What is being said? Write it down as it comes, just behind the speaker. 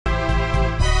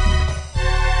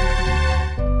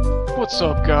What's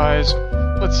up, guys?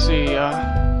 Let's see,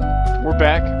 we're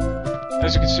back.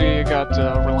 As you can see, I got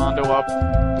Rolando up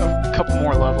a couple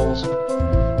more levels.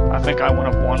 I think I went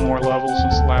up one more level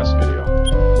since the last video.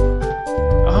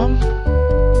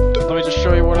 Let me just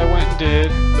show you what I went and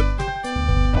did.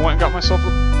 I went and got myself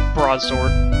a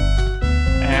broadsword,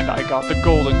 and I got the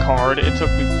golden card. It took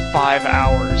me 5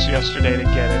 hours yesterday to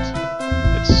get it.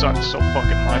 It sucks so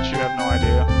fucking much, you have no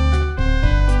idea.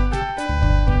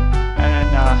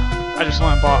 And I just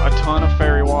went and bought a ton of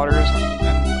fairy waters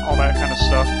and all that kind of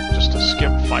stuff just to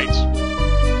skip fights.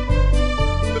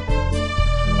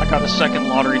 I got a second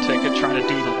lottery ticket trying to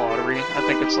do the lottery. I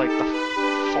think it's like the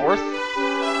 4th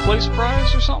place prize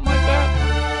or something like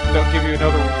that. They'll give you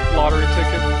another lottery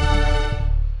ticket.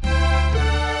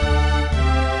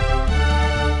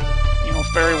 You know,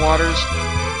 fairy waters,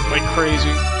 like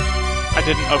crazy. I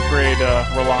didn't upgrade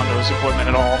Rolando's equipment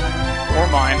at all, or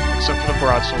mine, except for the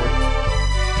broadsword.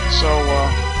 So,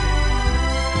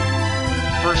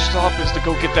 first stop is to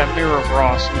go get that Mirror of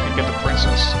Ra so we can get the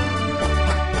princess.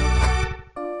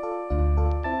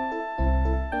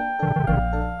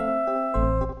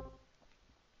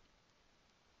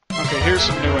 Okay, here's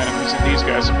some new enemies, and these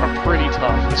guys are pretty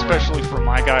tough, especially for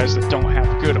my guys that don't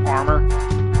have good armor.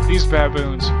 These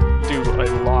baboons do a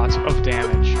lot of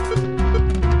damage.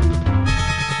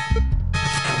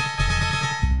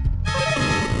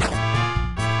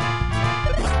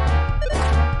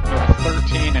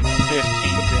 13 and 15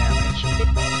 damage.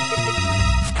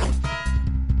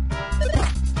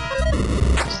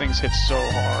 These things hit so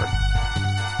hard.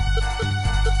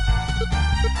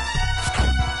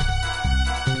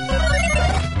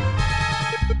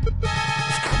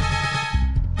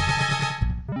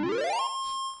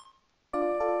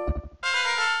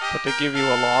 But they give you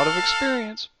a lot of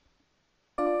experience.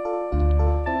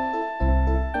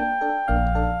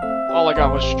 All I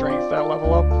got was strength that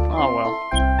level up. Oh well.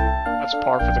 That's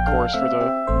par for the course for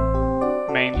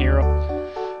the main hero.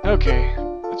 Okay,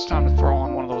 it's time to throw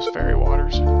on one of those fairy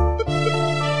waters.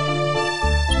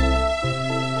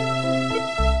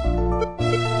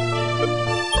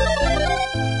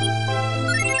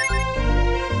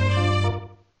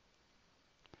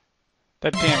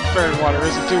 That damn fairy water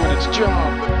isn't doing its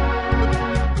job.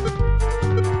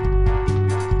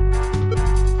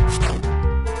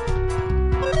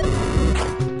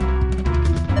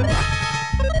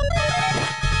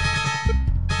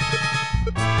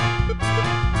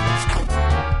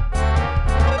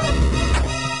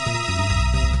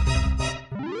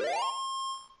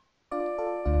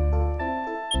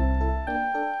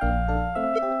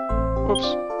 Whoops.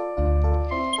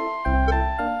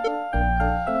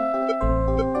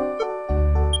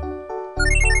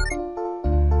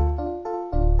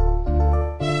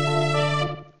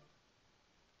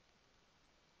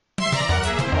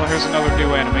 Well, here's another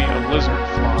new enemy, a lizard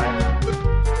fly.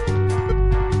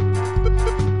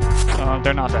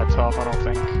 They're not that tough, I don't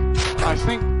think. I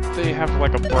think they have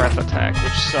like a breath attack,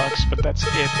 which sucks, but that's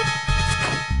it.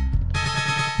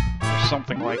 Or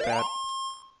something like that.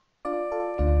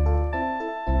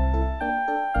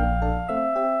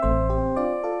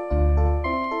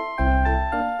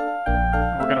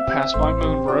 Pass by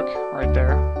Moonbrooke, right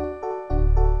there.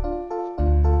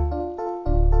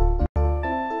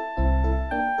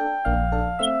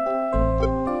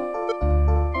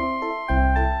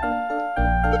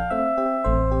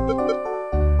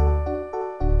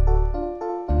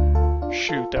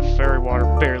 Shoot, that fairy water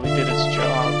barely did its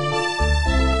job.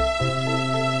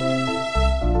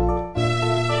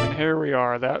 And here we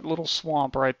are, that little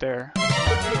swamp right there.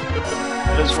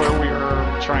 That is where we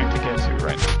are trying to get to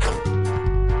right now.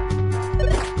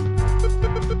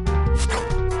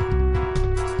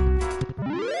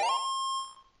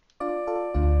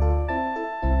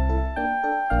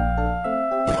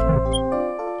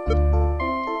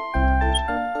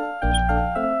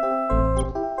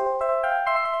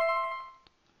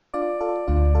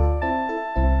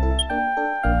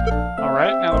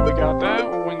 Alright, now that we got that,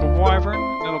 we'll wing the wyvern,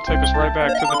 and it'll take us right back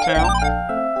to the town.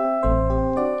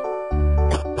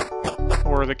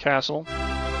 Or the castle.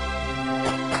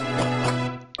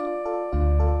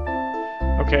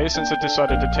 Okay, since it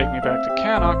decided to take me back to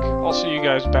Cannock, I'll see you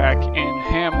guys back in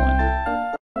Hamlin.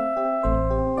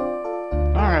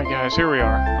 Alright guys, here we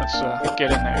are. Let's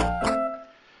get in there.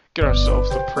 Get ourselves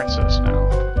the princess now.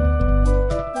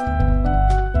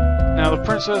 Now the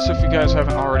princess, if you guys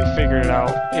haven't already figured it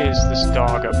out, is this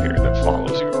dog up here that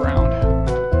follows you around.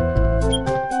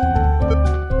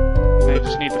 They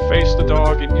just need to face the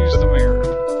dog and use the mirror.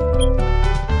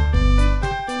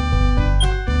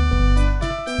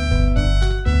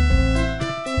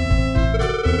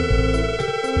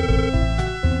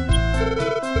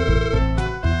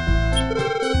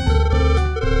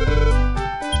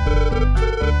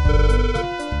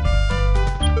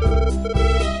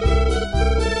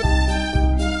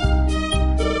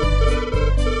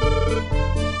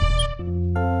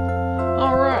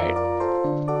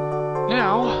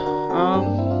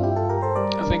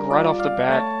 off the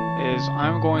bat is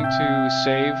I'm going to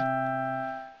save,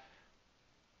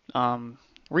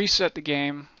 reset the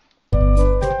game, so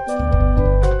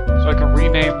I can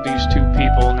rename these two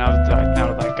people now that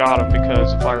I got them,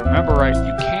 because if I remember right,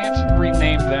 you can't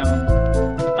rename them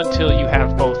until you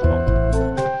have both of them.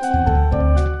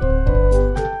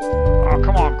 Oh,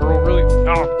 come on, girl, really?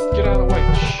 Oh, get out of the way,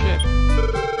 shit.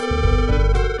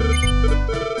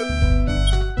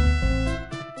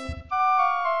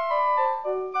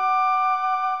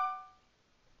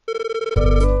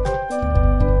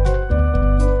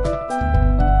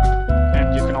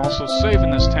 And you can also save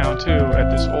in this town, too, at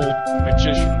this old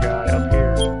magician guy up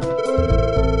here.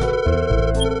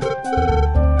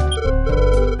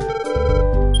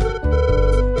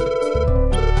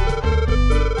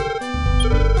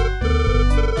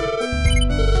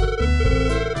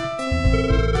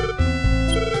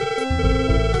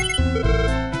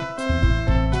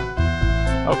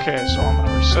 Okay, so I'm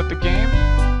gonna reset the game,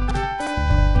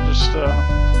 just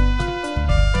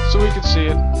so we can see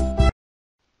it.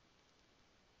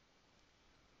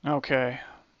 Okay.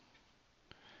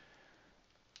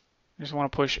 Just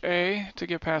want to push A to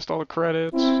get past all the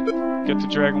credits, get to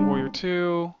Dragon Warrior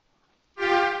 2,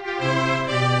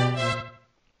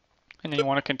 and then you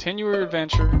want to continue your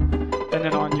adventure, and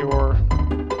then on your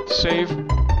save,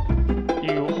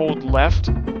 you hold left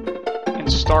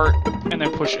and start, and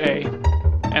then push A.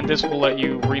 And this will let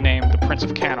you rename the Prince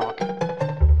of Cannock.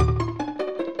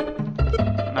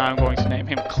 Now I'm going to name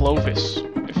him Clovis.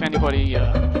 If anybody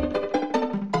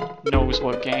knows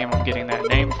what game I'm getting that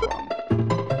name from,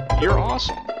 you're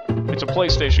awesome. It's a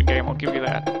PlayStation game, I'll give you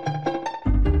that.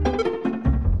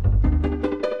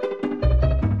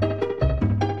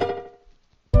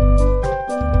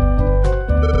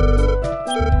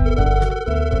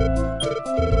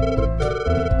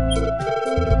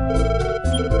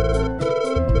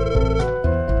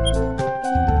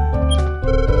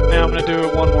 Do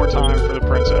it one more time for the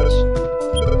princess,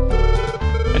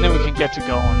 and then we can get to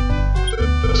going.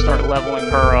 We'll start leveling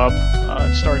her up,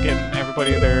 start getting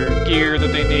everybody their gear that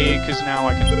they need, because now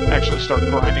I can actually start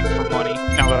grinding for money,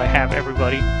 now that I have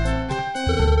everybody.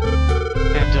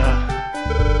 And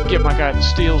get my guy the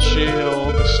steel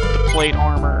shield, the plate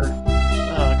armor,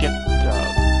 get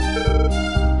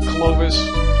Clovis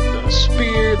the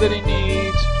spear that he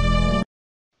needs.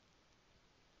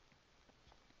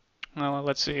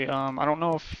 Let's see, I don't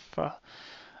know if, I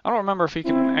don't remember if he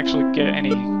can actually get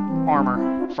any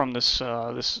armor from this,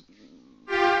 this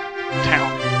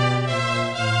town.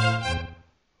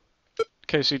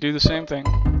 Okay, so you do the same thing.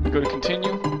 You go to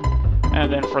continue,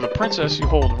 and then for the princess, you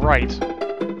hold right,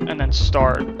 and then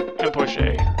start, and push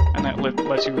A, and that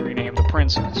lets you rename the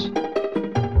princess.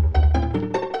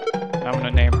 I'm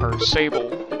gonna name her Sable.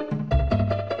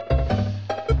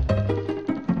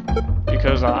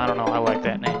 Because, I don't know, I like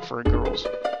that name for girls.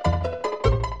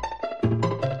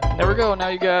 There we go, now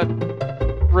you got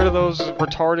rid of those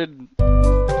retarded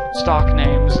stock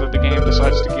names that the game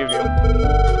decides to give you.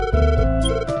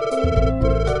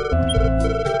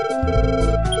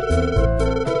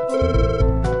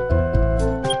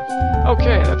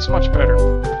 Okay, that's much better.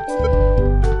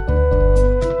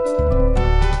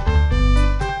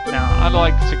 Now, I'd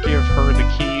like to give her the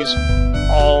keys,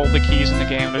 all the keys in the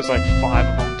game. There's like 5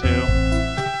 of them too.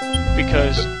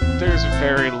 Because there's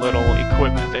very little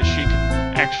equipment that she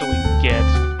can actually get.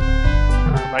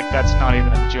 Like, that's not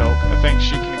even a joke. I think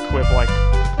she can equip like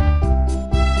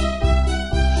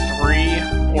 3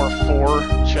 or 4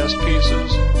 chest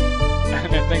pieces. And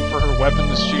I think for her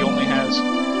weapons, she only has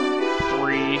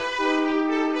 3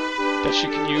 that she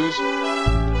can use.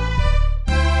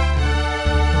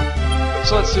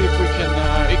 So let's see if we can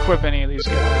equip any of these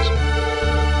guys.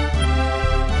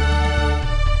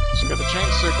 So we got the chain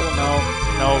sickle, no,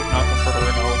 nothing for her,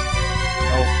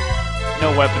 no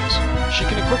weapons. She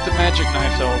can equip the magic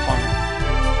knife though,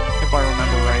 if I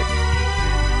remember right.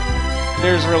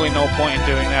 There's really no point in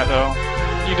doing that though.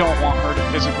 You don't want her to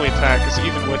physically attack, because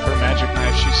even with her magic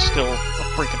knife, she's still a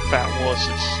freaking fat wuss.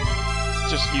 It's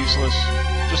just useless.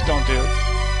 Just don't do it.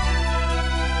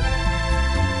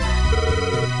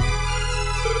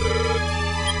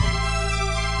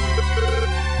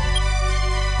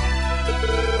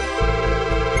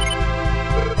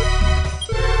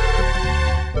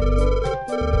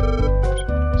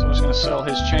 So I'm just going to sell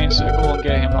his chain sickle and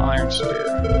get him the iron spear.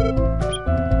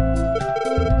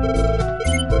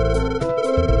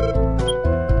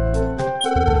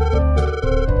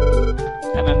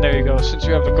 And then there you go. Since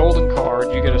you have the golden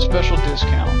card, you get a special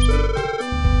discount.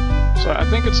 So I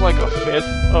think it's like 1/5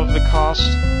 of the cost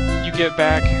you get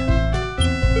back.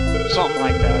 Something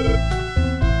like that.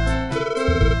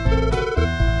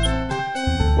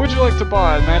 Would you like to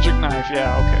buy a magic knife?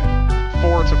 Yeah, okay.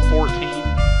 4 to 14.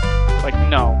 Like,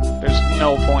 no. There's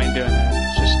no point in doing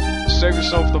that. Just save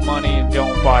yourself the money and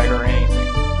don't buy her anything.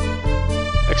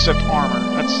 Except armor.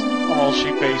 That's all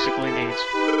she basically needs.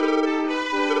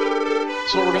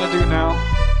 So what we're gonna do now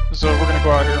is we're gonna go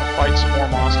out here and fight some more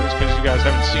monsters, because you guys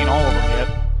haven't seen all of them yet.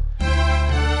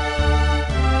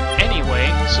 Anyway,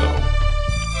 so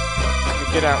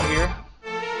we get out here.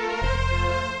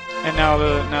 And now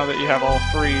that you have all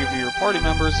 3 of your party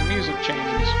members, the music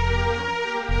changes.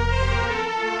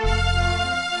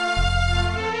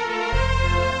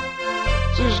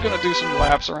 So we're just gonna do some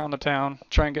laps around the town,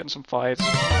 try and get in some fights.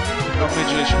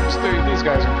 Magicians, these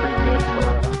guys are pretty good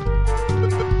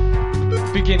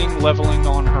for beginning leveling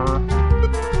on her.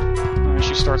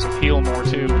 She starts with heal more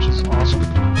too, which is awesome.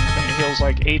 And it heals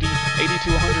like 80 to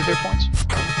 100 hit points.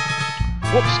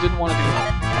 Whoops, didn't want to do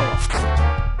that. Oh well.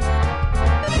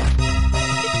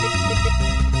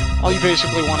 All you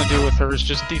basically want to do with her is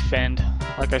just defend,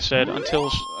 like I said,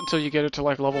 until you get her to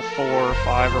like level 4 or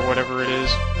 5 or whatever it is,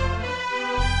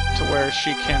 to where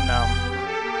she can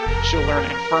she'll learn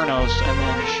Infernos, and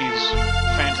then she's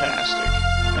fantastic.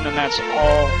 And then that's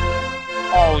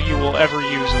all you will ever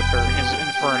use with her is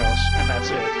Infernos, and that's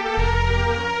it.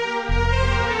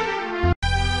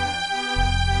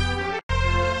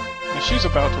 And she's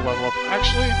about to level up.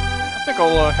 Actually, I think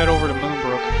I'll head over to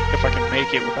Moonbrooke if I can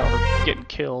make it without her getting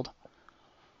killed.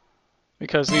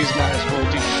 Because these guys will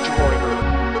destroy her.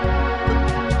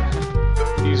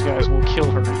 These guys will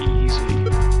kill her easy.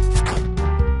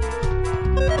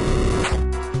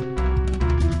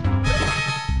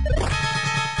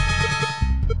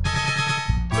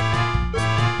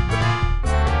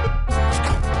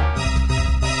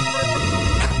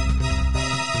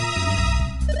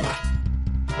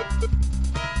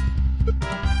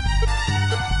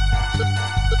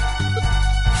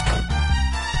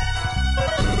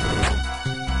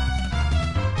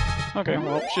 Okay,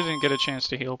 well, she didn't get a chance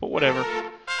to heal, but whatever.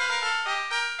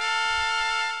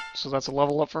 So that's a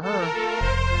level up for her.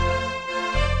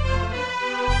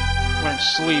 Learn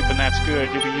sleep, and that's good.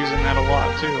 You'll be using that a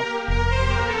lot, too.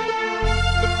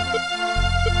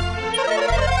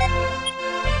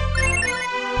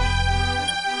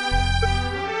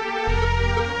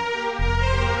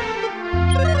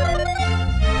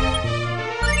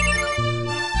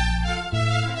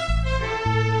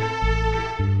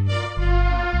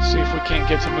 See if we can't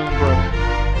get to Moonbrooke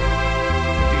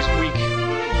with these weak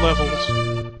levels.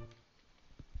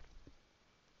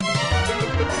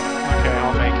 Okay,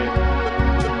 I'll make it.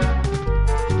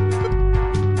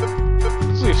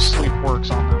 Let's see if sleep works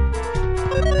on them.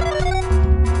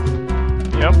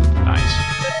 Yep, nice.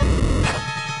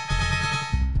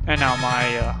 And now my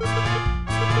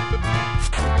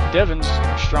Devons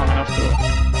are strong enough to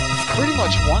pretty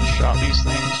much one-shot these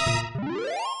things.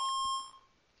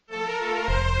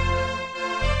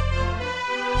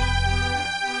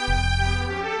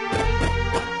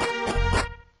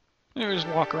 You just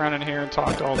walk around in here and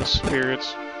talk to all the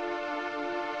spirits.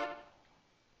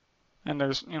 And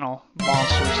there's, you know,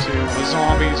 monsters too. The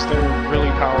zombies, they're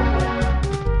really powerful.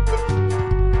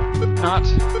 Not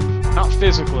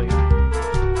physically,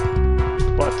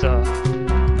 but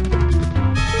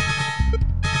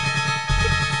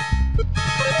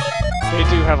they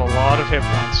do have a lot of hit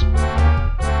points.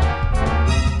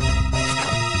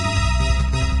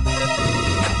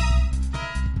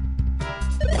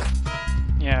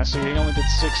 Yeah, so he only did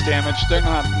 6 damage. They're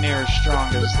not near as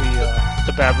strong as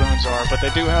the baboons are, but they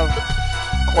do have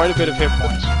quite a bit of hit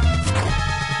points.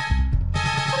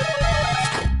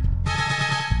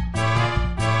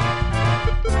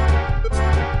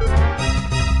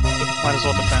 Might as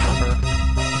well defend with her.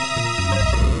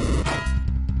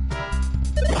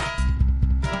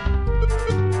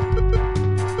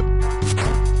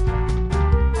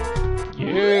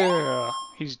 Yeah,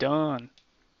 he's done.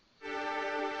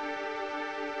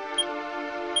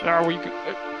 Are we?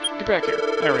 Get back here.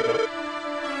 There we go.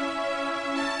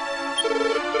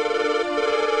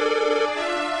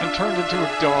 And turned into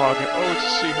a dog. Oh, to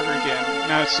see her again.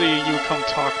 Now see, you come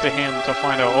talk to him to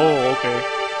find out. Oh, okay.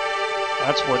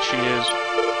 That's what she is.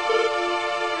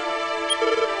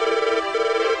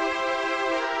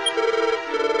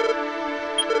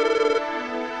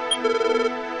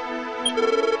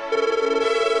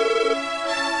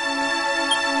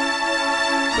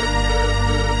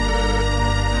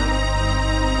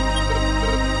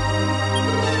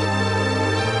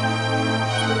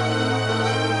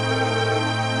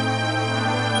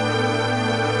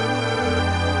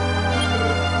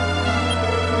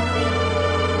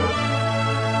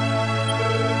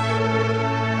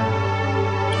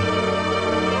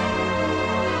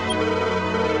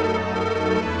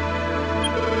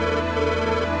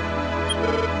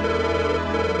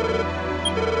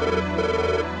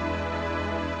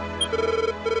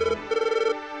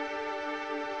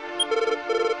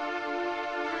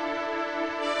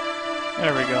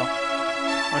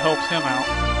 him out.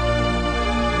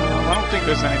 I don't think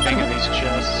there's anything in these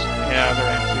chests. Yeah,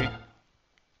 they're empty.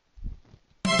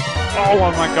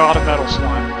 Oh my god, a metal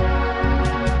slime.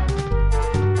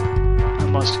 I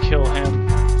must kill him.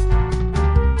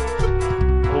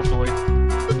 Hopefully.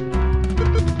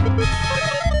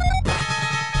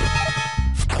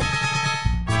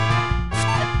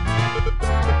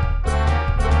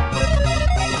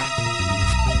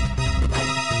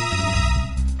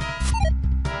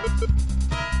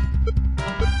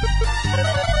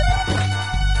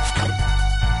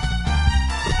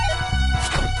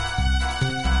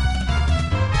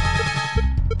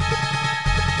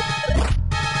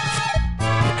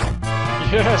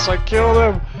 Yes, I killed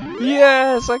him!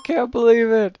 Yes, I can't believe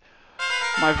it!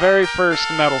 My very first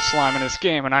metal slime in this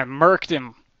game, and I murked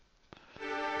him!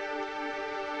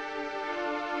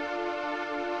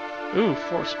 Ooh,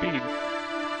 4 speed.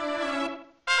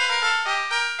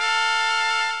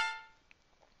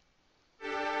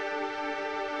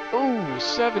 Ooh,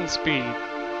 7 speed.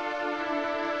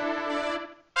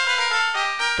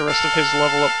 The rest of his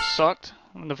level up sucked,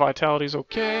 and the vitality's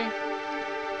okay.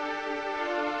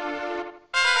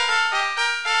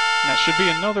 And that should be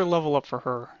another level up for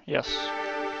her. Yes.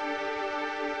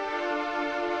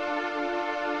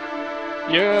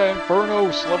 Yeah,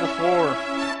 Infernos, level 4.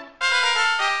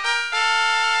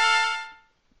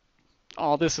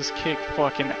 Oh, this is kick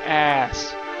fucking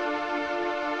ass.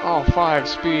 Oh, 5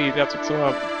 speed, that's what's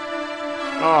up.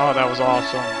 Oh, that was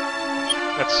awesome.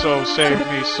 That so saved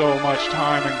me so much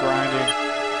time and grinding.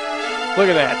 Look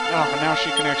at that. Oh, now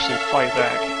she can actually fight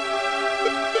back.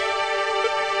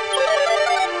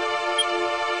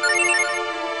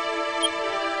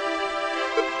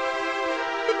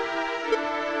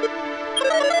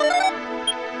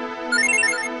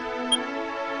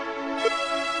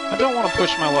 I don't want to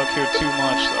push my luck here too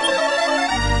much, though.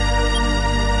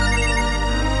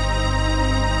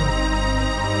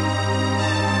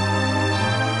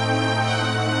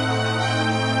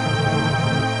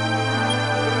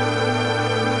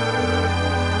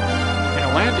 In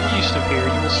a land east of here,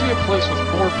 you will see a place with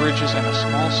 4 bridges and a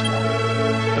small swamp.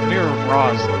 The Mirror of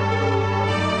Roz, though.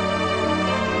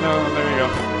 No, there you go.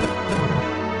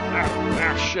 Ow,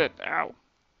 ow, shit, ow.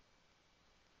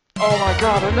 Oh my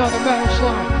god, another metal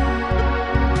slime!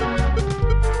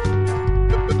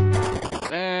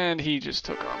 And he just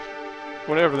took off.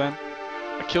 Whatever then.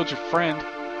 I killed your friend.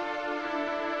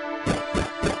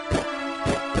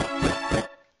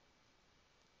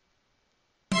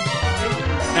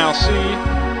 Now see,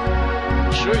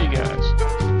 I'll show you guys.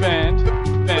 Fend,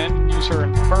 and use her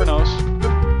Infernos.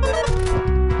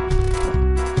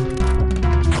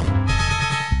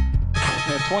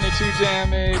 Yeah, 22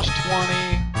 damage,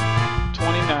 20,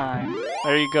 29.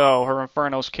 There you go, her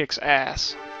Infernos kicks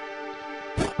ass.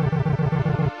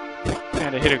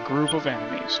 And to hit a group of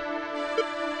enemies.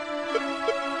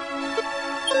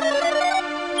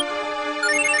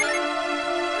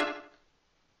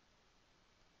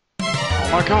 Oh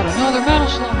my god, another metal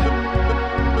slime!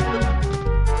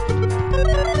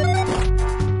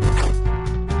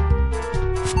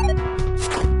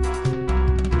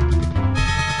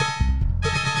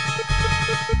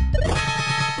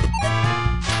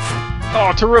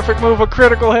 Oh, terrific move, a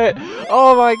critical hit!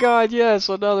 Oh my god, yes,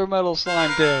 another metal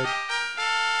slime dead.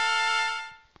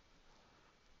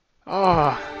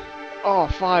 Oh,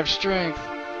 5 strength.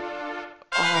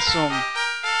 Awesome.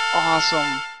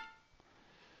 Awesome.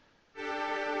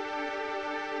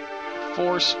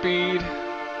 4 speed.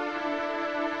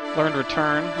 Learned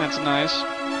return, that's nice.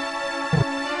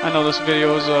 I know this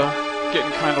video is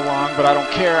getting kind of long, but I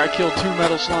don't care, I killed 2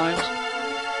 metal slimes.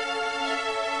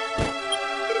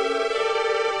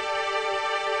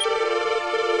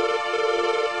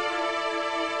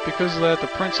 Because of that, the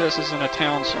princess is in a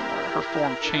town somewhere. Her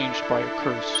form changed by a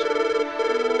curse.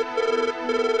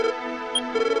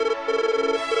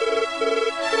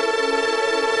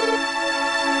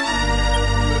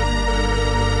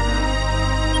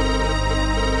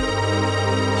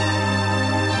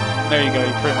 There you go,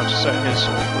 you pretty much set his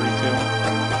soul free too.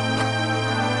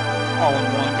 All in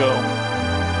one go.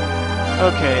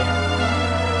 Okay.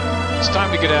 It's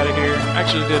time to get out of here. I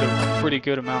actually did a pretty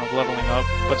good amount of leveling up,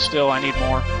 but still I need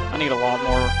more. I need a lot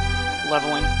more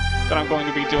leveling that I'm going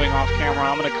to be doing off camera.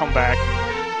 I'm going to come back,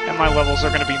 and my levels are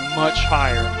going to be much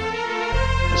higher,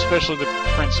 especially the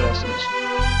princesses.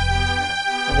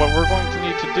 And what we're going to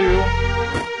need to do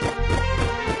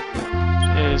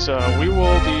is we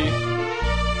will be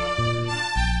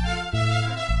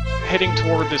heading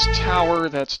toward this tower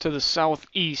that's to the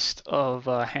southeast of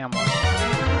Hamlet.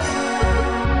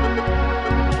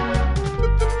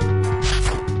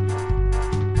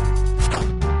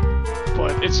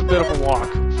 But it's a bit of a walk.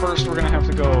 First, we're gonna have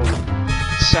to go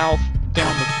south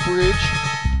down the bridge,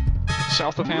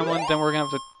 south of Hamlin. Then we're gonna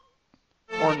have to,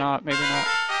 or not, maybe not.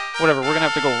 Whatever. We're gonna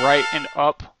have to go right and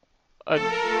up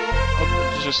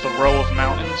just a row of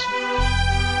mountains.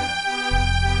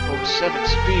 Oh, 7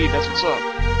 speed. That's what's up.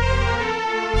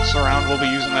 Surround. We'll be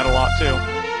using that a lot too.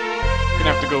 We're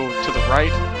gonna have to go to the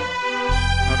right,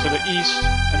 to the east,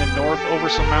 and then north over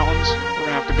some mountains. We're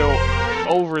gonna have to go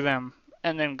over them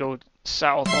and then go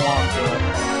south along the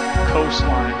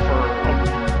coastline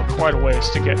for quite a ways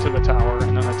to get to the tower.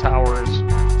 And then the tower is,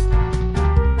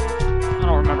 I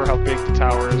don't remember how big the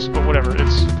tower is, but whatever.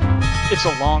 It's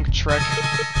a long trek.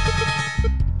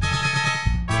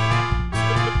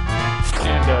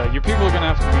 And your people are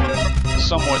gonna have to be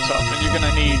somewhat tough, and you're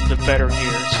gonna need the better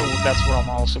gear, so that's what I'm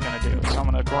also gonna do. So I'm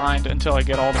gonna grind until I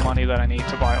get all the money that I need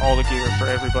to buy all the gear for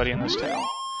everybody in this town.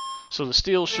 So the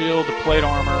steel shield, the plate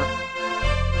armor,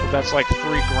 that's like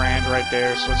 $3,000 right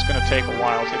there, so it's gonna take a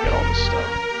while to get all this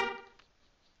stuff.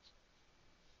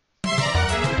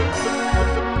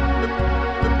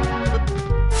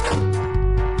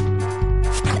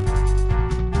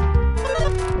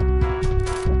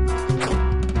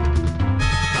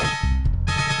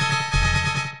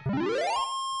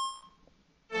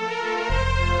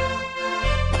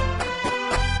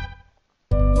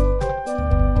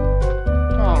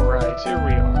 Here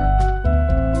we are.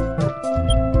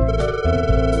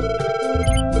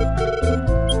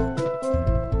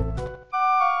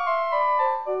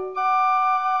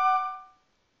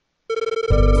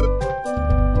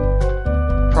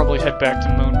 Probably head back to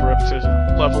Moonbrooke to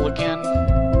level again.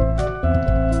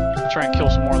 Try and kill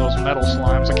some more of those metal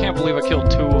slimes. I can't believe I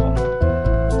killed 2 of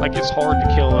them. Like, it's hard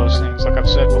to kill those things, like I've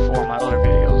said before in my other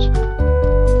videos.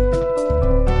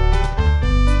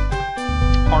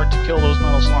 Hard to kill those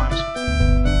metal slimes.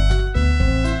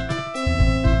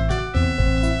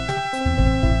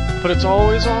 But it's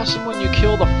always awesome when you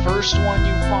kill the first one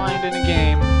you find in a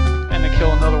game, and then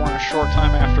kill another one a short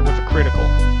time after with a critical.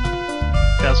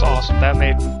 That's awesome. That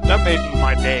made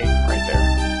my day right there.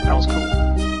 That was cool.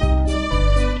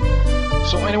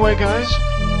 So anyway, guys,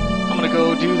 I'm gonna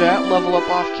go do that, level up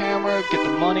off camera, get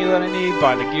the money that I need,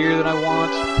 buy the gear that I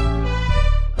want,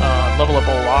 level up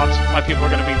a lot. My people are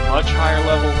gonna be much higher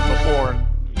level than before.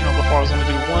 You know, before I was gonna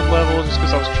do 1 level just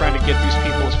because I was trying to get these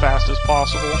people as fast as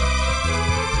possible.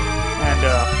 And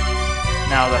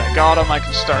now that I got them, I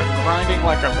can start grinding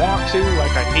like I want to,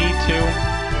 like I need to.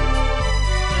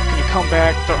 Can you come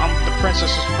back? The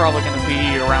princess is probably going to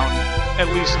be around at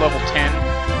least level 10.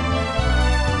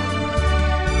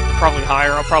 Probably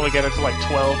higher. I'll probably get it to like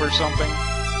 12 or something.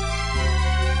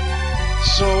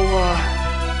 So,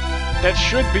 that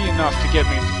should be enough to get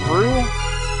me through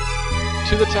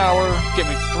to the tower, get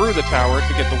me through the tower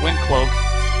to get the wind cloak.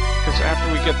 Because after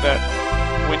we get that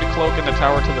wind cloak in the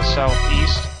tower to the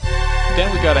southeast,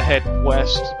 then we gotta head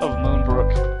west of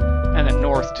Moonbrooke, and then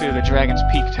north to the Dragon's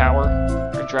Peak Tower,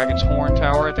 or Dragon's Horn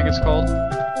Tower, I think it's called.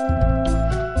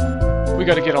 We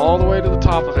gotta get all the way to the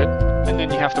top of it, and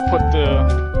then you have to put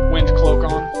the wind cloak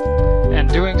on. And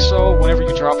doing so, whenever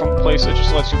you drop from a place, it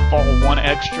just lets you fall 1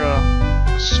 extra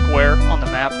square on the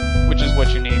map, which is what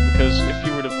you need, because if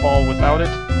you were to fall without it,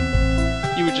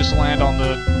 you would just land on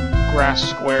the grass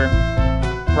square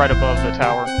right above the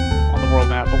tower on the world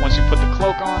map. But once you put the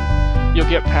cloak on, you'll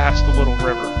get past the little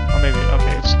river. Or maybe,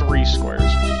 okay, it's 3 squares.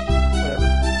 Whatever.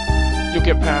 You'll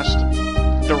get past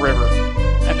the river,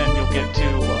 and then you'll get to,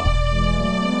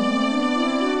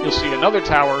 you'll see another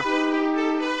tower.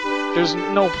 There's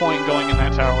no point going in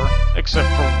that tower, except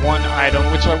for 1 item,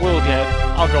 which I will get.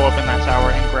 I'll go up in that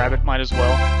tower and grab it, might as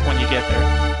well, when you get there.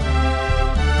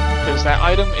 Because that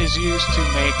item is used to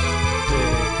make the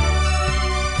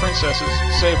princess's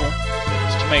sable,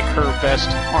 is to make her best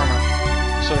armor.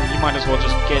 So you might as well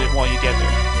just get it while you get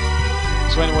there.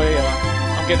 So anyway,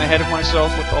 I'm getting ahead of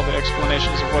myself with all the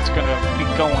explanations of what's going to be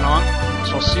going on.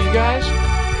 So I'll see you guys,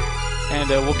 and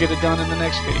we'll get it done in the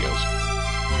next videos.